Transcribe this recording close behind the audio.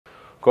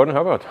Gordon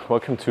Herbert,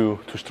 welcome to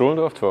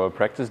Strohlendorf, to our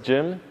practice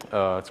gym.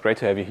 It's great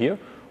to have you here.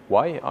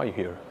 Why are you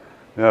here?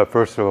 Yeah,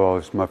 first of all,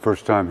 it's my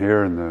first time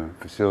here and the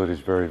facility is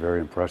very, very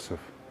impressive.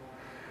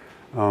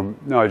 I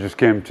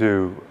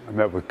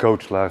met with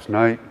Coach last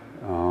night,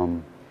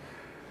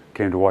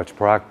 came to watch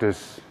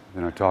practice,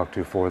 then I talked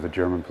to 4 of the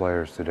German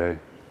players today.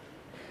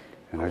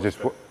 And I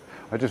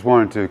just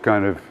wanted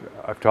to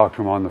I've talked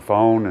to them on the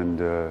phone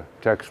and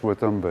text with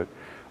them, but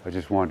I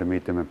just wanted to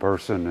meet them in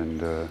person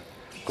and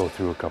go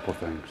through a couple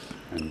things.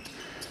 And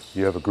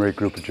you have a great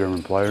group of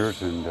German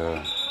players, and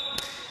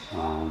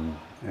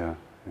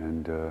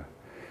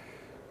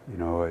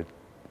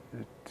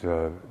it's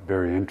a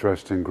very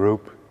interesting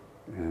group,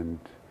 and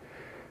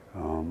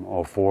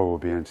all 4 will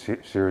be in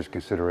serious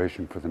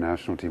consideration for the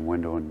national team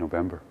window in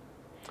November.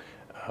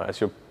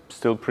 As you're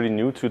still pretty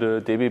new to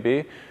the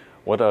DBB,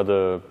 what are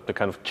the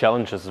kind of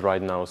challenges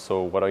right now?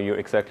 So what are you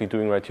exactly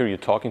doing right here? You're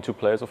talking to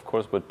players, of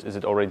course, but is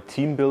it already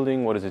team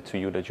building? What is it to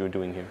you that you're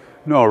doing here?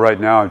 No, right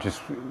now it's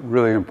just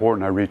really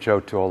important I reach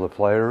out to all the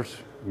players,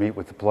 meet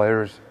with the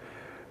players,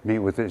 meet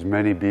with as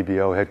many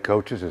BBO head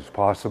coaches as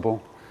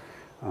possible.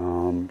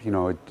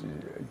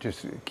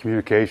 Just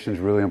communication is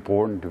really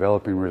important.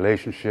 Developing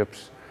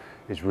relationships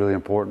is really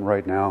important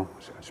right now,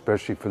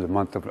 especially for the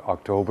month of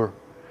October.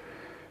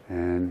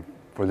 And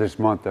for this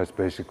month, that's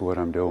basically what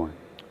I'm doing.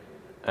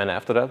 And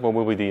after that, what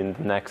will be the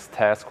next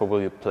task? What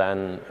will you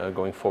plan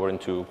going forward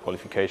into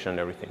qualification and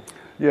everything?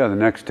 Yeah, the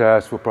next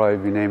task will probably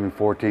be naming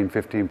 14,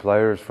 15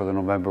 players for the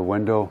November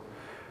window.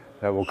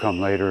 That will come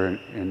later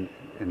in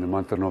the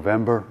month of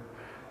November.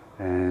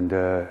 And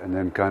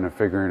then kind of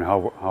figuring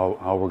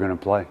how we're going to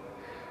play.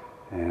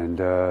 And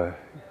to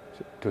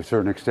a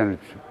certain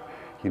extent,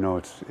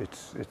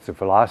 it's a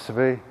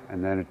philosophy,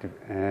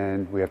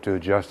 and we have to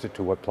adjust it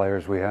to what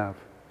players we have.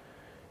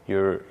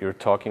 You're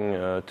talking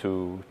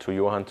to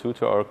Johan too,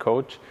 to our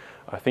coach.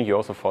 I think you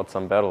also fought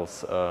some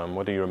battles.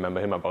 What do you remember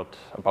him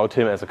about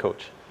him as a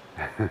coach?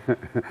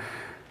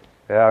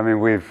 Yeah, I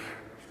mean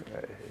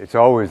it's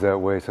always that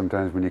way.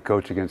 Sometimes when you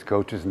coach against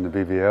coaches in the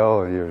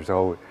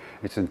BBL,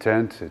 it's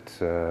intense.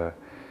 And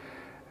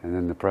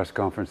then the press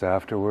conference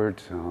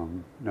afterwards.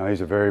 No,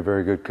 he's a very,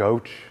 very good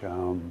coach.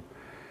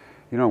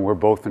 We're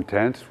both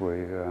intense. But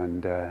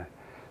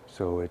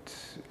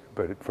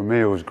for me,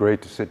 it was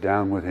great to sit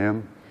down with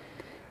him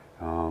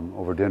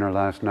over dinner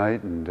last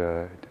night and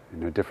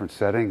in a different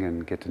setting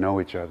and get to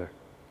know each other.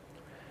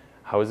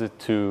 How is it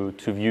to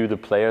view the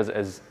players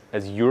as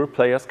your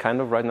players kind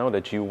of right now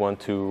that you want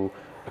to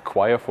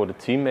acquire for the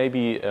team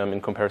maybe in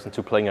comparison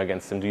to playing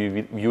against them? Do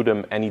you view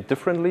them any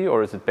differently,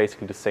 or is it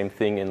basically the same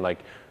thing in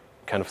like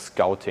kind of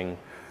scouting?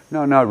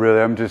 No, not really.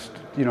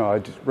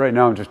 Right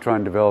now I'm just trying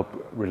to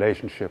develop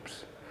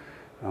relationships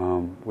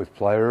with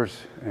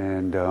players,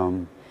 and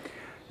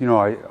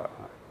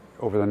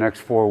over the next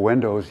 4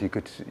 windows you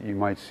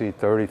might see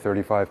 30,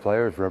 35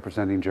 players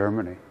representing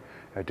Germany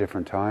at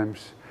different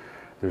times.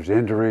 There's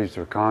injuries,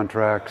 there are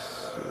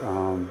contracts,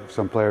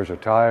 some players are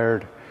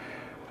tired.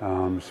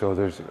 So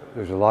there's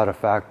a lot of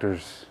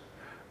factors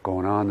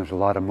going on. There's a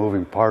lot of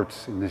moving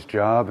parts in this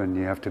job, and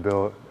you have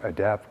to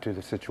adapt to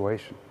the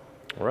situation.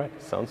 All right,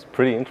 sounds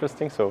pretty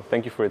interesting. So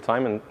thank you for your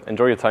time and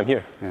enjoy your time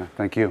here. Yeah,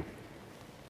 thank you.